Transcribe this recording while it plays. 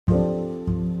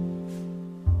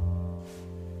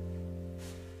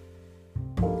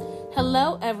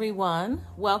Hello, everyone.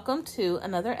 Welcome to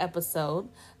another episode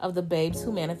of the Babes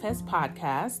Who Manifest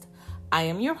podcast. I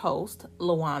am your host,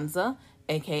 Lawanza,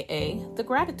 aka The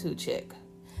Gratitude Chick.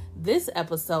 This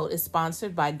episode is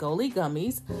sponsored by Goli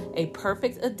Gummies, a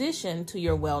perfect addition to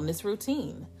your wellness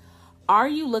routine. Are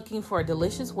you looking for a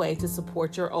delicious way to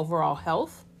support your overall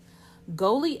health?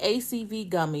 Goli ACV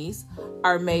gummies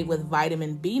are made with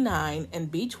vitamin B9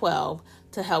 and B12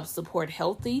 to help support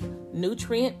healthy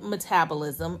nutrient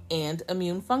metabolism and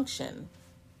immune function.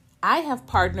 I have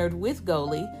partnered with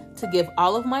Goli to give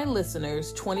all of my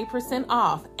listeners 20%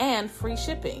 off and free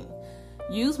shipping.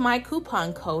 Use my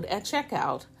coupon code at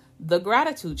checkout, The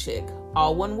Gratitude Chick,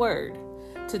 all one word,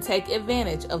 to take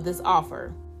advantage of this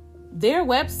offer. Their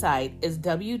website is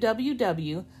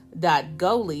www.goli.com.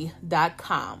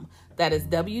 That is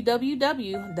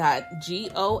www.goli.com.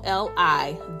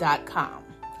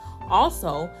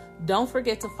 Also, don't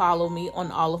forget to follow me on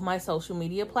all of my social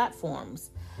media platforms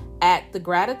at The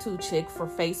Gratitude Chick for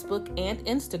Facebook and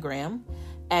Instagram,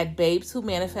 at Babes Who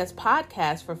Manifest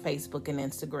Podcast for Facebook and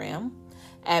Instagram,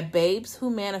 at Babes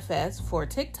Who Manifest for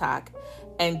TikTok,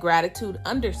 and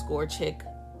Gratitude_Chick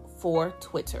for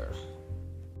Twitter.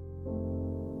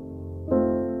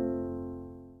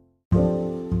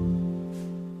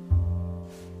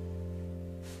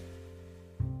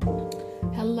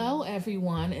 Hello,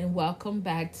 everyone, and welcome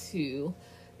back to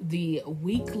the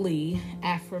weekly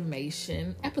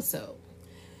affirmation episode.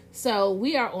 So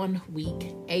we are on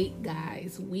week 8,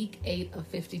 guys, week 8 of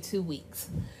 52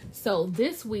 weeks. So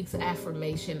this week's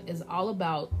affirmation is all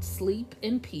about sleep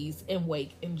in peace and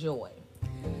wake in joy.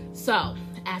 So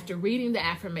after reading the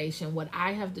affirmation, what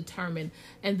I have determined,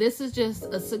 and this is just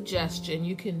a suggestion,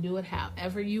 you can do it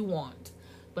however you want,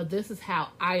 but this is how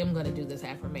I am going to do this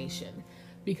affirmation,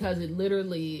 because it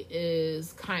literally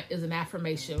is an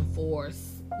affirmation for,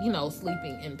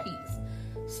 sleeping in peace.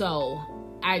 So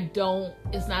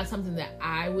it's not something that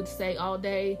I would say all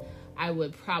day. I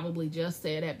would probably just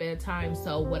say it at bedtime.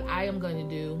 So what I am going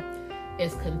to do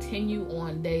is continue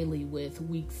on daily with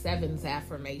week 7's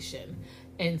affirmation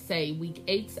and say week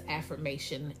 8's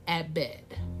affirmation at bed.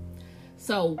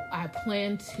 So I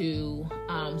plan to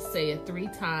say it 3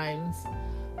 times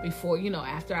before,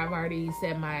 after I've already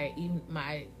said my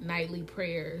nightly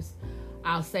prayers.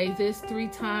 I'll say this 3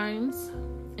 times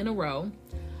in a row,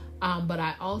 but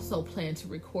I also plan to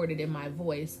record it in my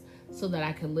voice so that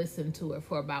I can listen to it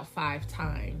for about 5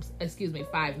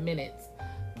 minutes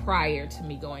prior to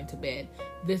me going to bed.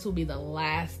 This will be the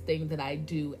last thing that I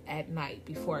do at night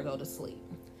before I go to sleep.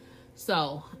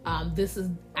 So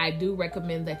I do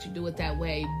recommend that you do it that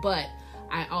way, but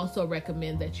I also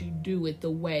recommend that you do it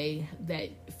the way that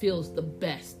feels the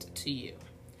best to you.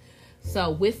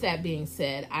 So with that being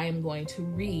said, I am going to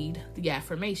read the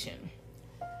affirmation.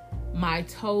 My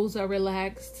toes are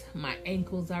relaxed. My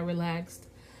ankles are relaxed.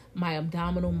 My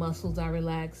abdominal muscles are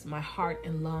relaxed. My heart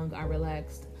and lung are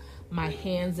relaxed. My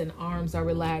hands and arms are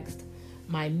relaxed.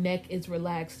 My neck is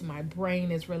relaxed. My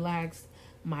brain is relaxed.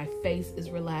 My face is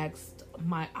relaxed.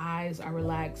 My eyes are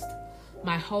relaxed.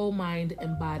 My whole mind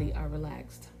and body are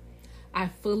relaxed. I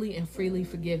fully and freely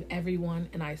forgive everyone,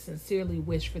 and I sincerely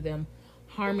wish for them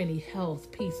harmony,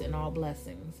 health, peace, and all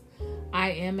blessings.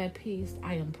 I am at peace.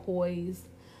 I am poised,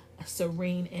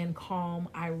 serene, and calm.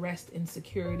 I rest in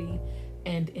security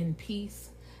and in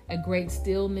peace. A great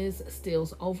stillness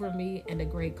steals over me, and a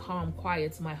great calm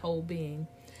quiets my whole being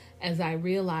as I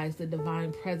realize the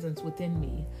divine presence within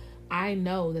me. I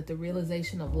know that the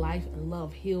realization of life and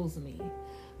love heals me.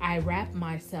 I wrap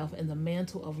myself in the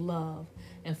mantle of love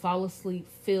and fall asleep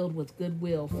filled with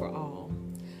goodwill for all.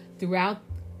 Throughout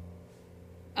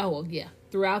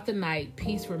the night,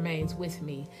 peace remains with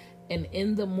me, and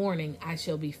in the morning, I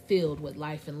shall be filled with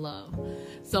life and love.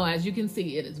 So as you can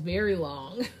see, it is very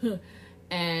long,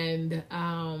 and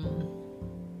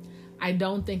I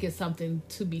don't think it's something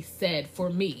to be said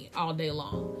for me all day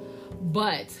long.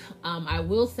 But I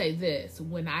will say this,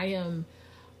 when I am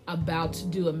about to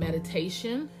do a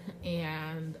meditation,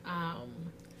 and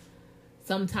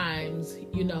sometimes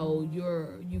you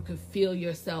could feel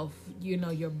yourself,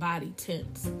 your body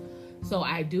tense. So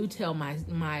I do tell my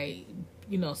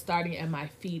starting at my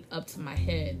feet up to my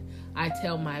head, I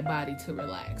tell my body to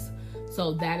relax.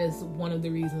 So that is one of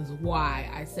the reasons why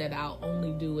I said I'll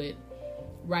only do it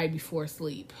right before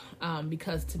sleep,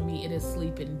 because to me it is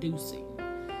sleep inducing.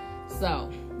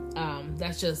 So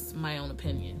that's just my own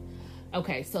opinion.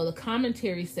 Okay, so the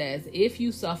commentary says, if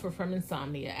you suffer from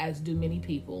insomnia, as do many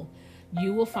people,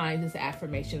 you will find this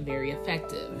affirmation very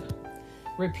effective.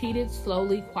 Repeat it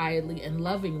slowly, quietly, and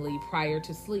lovingly prior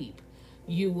to sleep.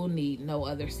 You will need no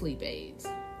other sleep aids.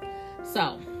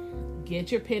 So, get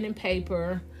your pen and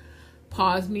paper,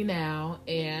 pause me now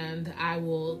and I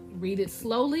will read it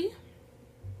slowly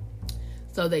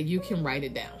so that you can write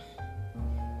it down.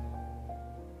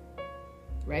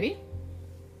 Ready?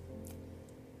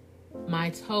 My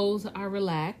toes are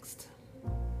relaxed.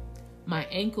 My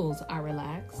ankles are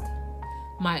relaxed.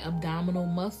 My abdominal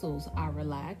muscles are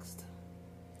relaxed.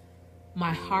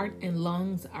 My heart and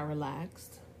lungs are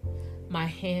relaxed. My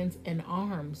hands and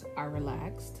arms are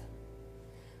relaxed.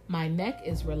 My neck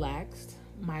is relaxed.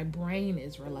 My brain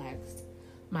is relaxed.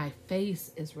 My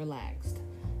face is relaxed.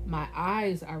 My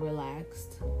eyes are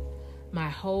relaxed. My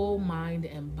whole mind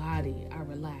and body are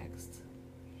relaxed.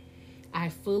 I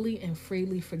fully and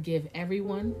freely forgive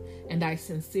everyone, and I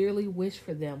sincerely wish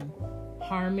for them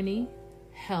harmony,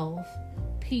 health,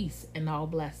 peace, and all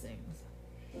blessings.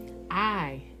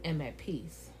 I am at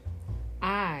peace.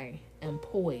 I am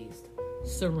poised,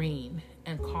 serene,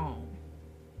 and calm.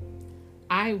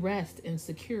 I rest in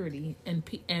security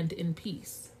and in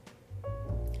peace.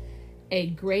 A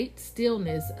great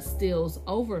stillness steals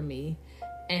over me,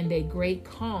 and a great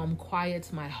calm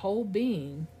quiets my whole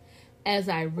being as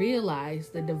I realize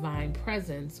the divine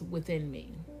presence within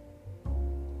me.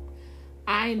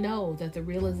 I know that the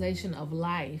realization of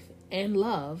life and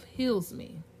love heals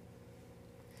me.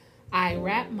 I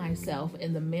wrap myself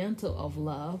in the mantle of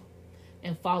love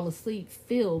and fall asleep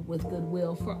filled with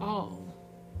goodwill for all.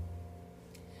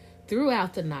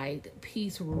 Throughout the night,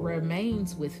 peace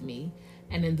remains with me,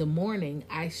 and in the morning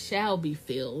I shall be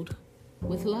filled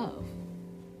with love.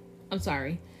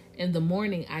 In the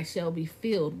morning I shall be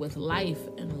filled with life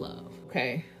and love.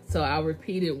 Okay, so I'll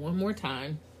repeat it one more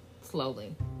time,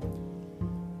 slowly.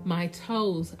 My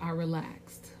toes are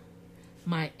relaxed.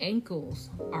 My ankles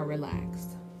are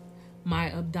relaxed.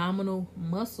 My abdominal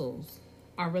muscles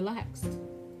are relaxed.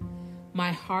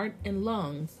 My heart and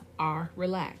lungs are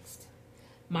relaxed.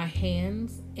 My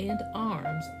hands and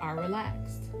arms are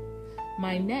relaxed.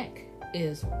 My neck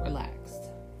is relaxed.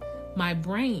 My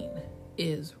brain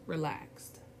is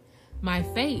relaxed. My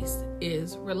face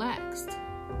is relaxed.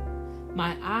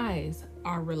 My eyes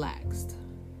are relaxed.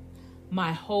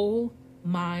 My whole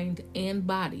mind and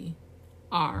body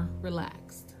are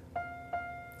relaxed.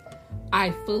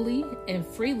 I fully and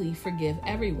freely forgive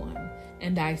everyone,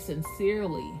 and I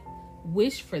sincerely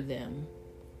wish for them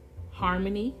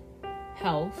harmony,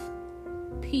 health,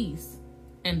 peace,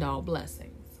 and all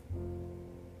blessings.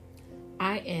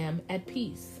 I am at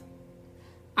peace.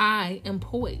 I am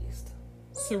poised,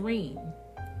 serene,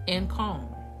 and calm.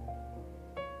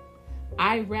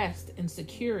 I rest in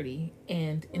security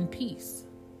and in peace.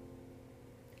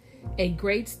 A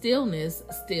great stillness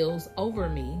steals over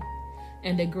me,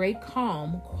 and a great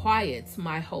calm quiets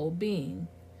my whole being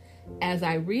as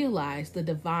I realize the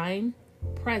divine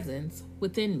presence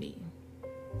within me.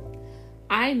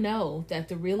 I know that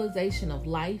the realization of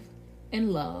life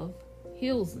and love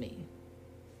heals me.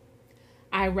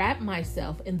 I wrap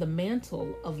myself in the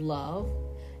mantle of love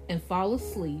and fall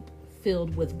asleep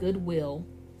filled with goodwill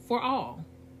for all.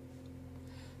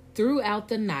 Throughout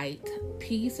the night,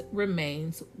 peace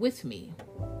remains with me,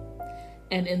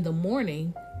 and in the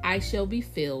morning I shall be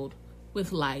filled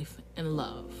with life and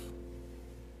love.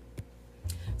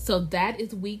 So that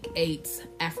is week 8's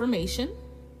affirmation.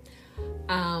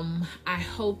 I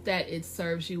hope that it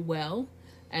serves you well,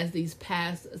 as these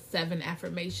past 7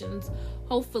 affirmations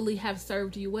hopefully have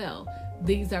served you well.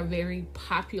 These are very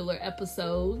popular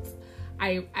episodes.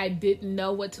 I didn't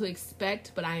know what to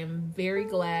expect, but I am very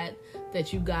glad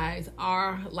that you guys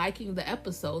are liking the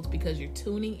episodes because you're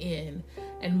tuning in,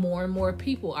 and more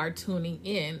people are tuning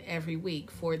in every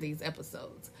week for these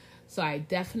episodes. So I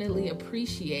definitely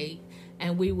appreciate,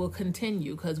 and we will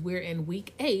continue because we're in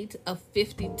week 8 of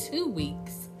 52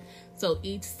 weeks. So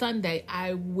each Sunday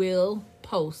I will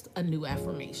post a new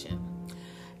affirmation.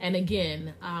 And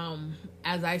again,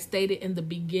 as I stated in the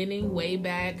beginning, way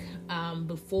back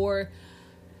before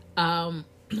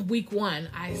week 1,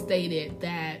 I stated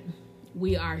that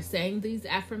we are saying these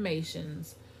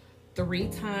affirmations 3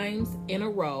 times in a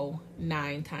row,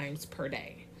 9 times per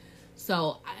day.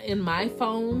 So in my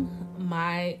phone,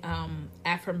 my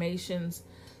affirmations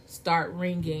start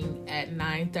ringing at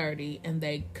 9:30, and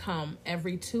they come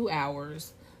every 2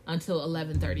 hours until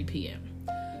 11:30 p.m.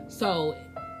 So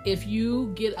if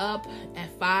you get up at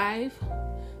 5,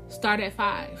 start at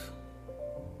 5.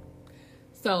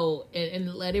 So,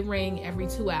 and let it ring every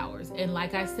 2 hours. And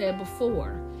like I said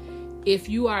before, if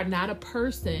you are not a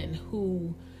person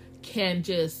who can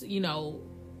just,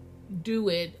 do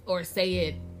it or say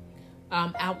it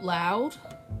out loud,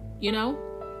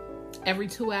 every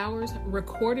 2 hours,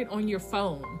 record it on your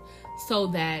phone so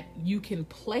that you can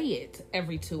play it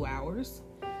every 2 hours.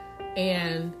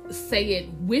 and say it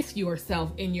with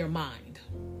yourself in your mind.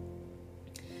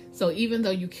 So even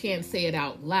though you can't say it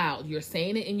out loud, you're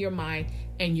saying it in your mind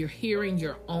and you're hearing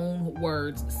your own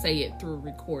words say it through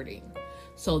recording.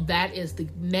 So that is the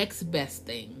next best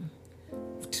thing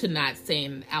to not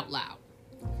saying it out loud.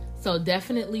 So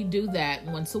definitely do that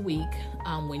once a week.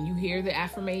 When you hear the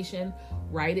affirmation,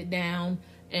 write it down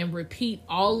and repeat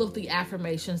all of the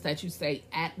affirmations that you say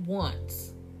at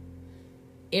once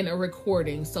in a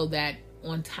recording, so that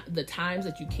on the times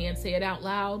that you can't say it out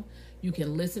loud, you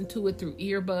can listen to it through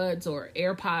earbuds or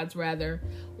AirPods rather,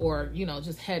 or,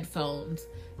 just headphones,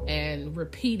 and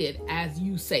repeat it as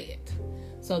you say it.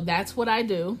 So that's what I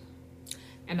do.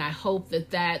 And I hope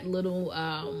that little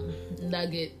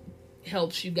nugget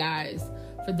helps you guys,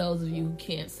 for those of you who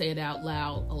can't say it out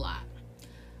loud a lot.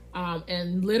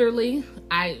 And literally,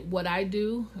 what I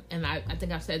do, and I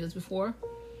think I've said this before,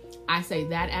 I say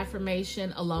that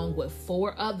affirmation along with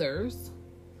 4 others,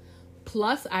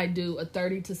 plus I do a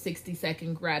 30 to 60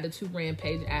 second gratitude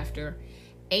rampage after,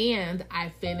 and I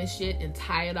finish it and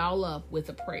tie it all up with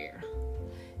a prayer.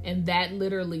 And that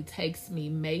literally takes me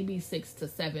maybe 6 to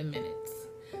 7 minutes.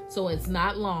 So it's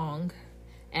not long,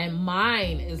 and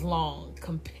mine is long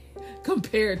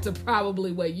compared to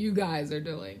probably what you guys are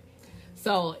doing.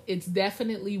 So it's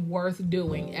definitely worth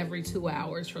doing every 2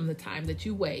 hours from the time that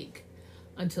you wake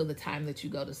until the time that you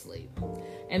go to sleep.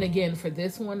 And again, for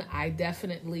this one, I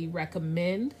definitely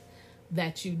recommend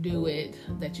that you do it,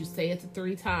 that you say it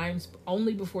 3 times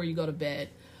only before you go to bed,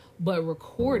 but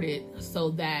record it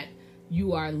so that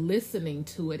you are listening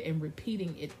to it and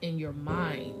repeating it in your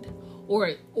mind,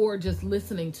 or just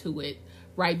listening to it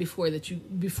right before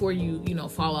you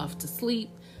fall off to sleep,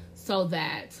 so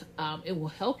that it will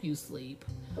help you sleep,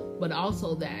 but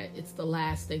also that it's the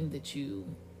last thing that you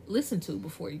listen to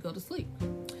before you go to sleep.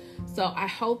 So I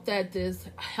hope that this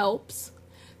helps.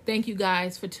 Thank you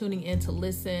guys for tuning in to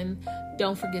listen.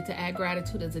 Don't forget to add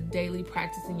gratitude as a daily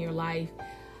practice in your life.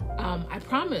 I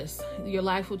promise your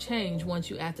life will change once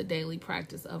you add the daily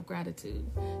practice of gratitude.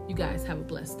 You guys have a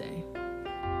blessed day.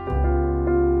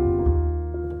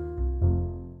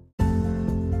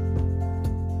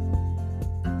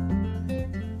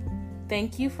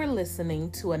 Thank you for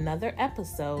listening to another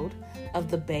episode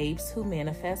of the Babes Who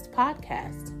Manifest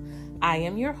podcast. I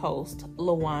am your host,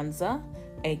 Lawanza,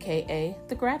 aka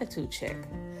The Gratitude Chick.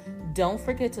 Don't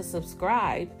forget to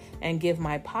subscribe and give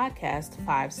my podcast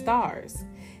 5 stars.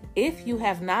 If you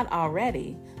have not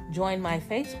already, join my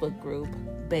Facebook group,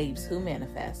 Babes Who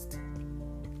Manifest.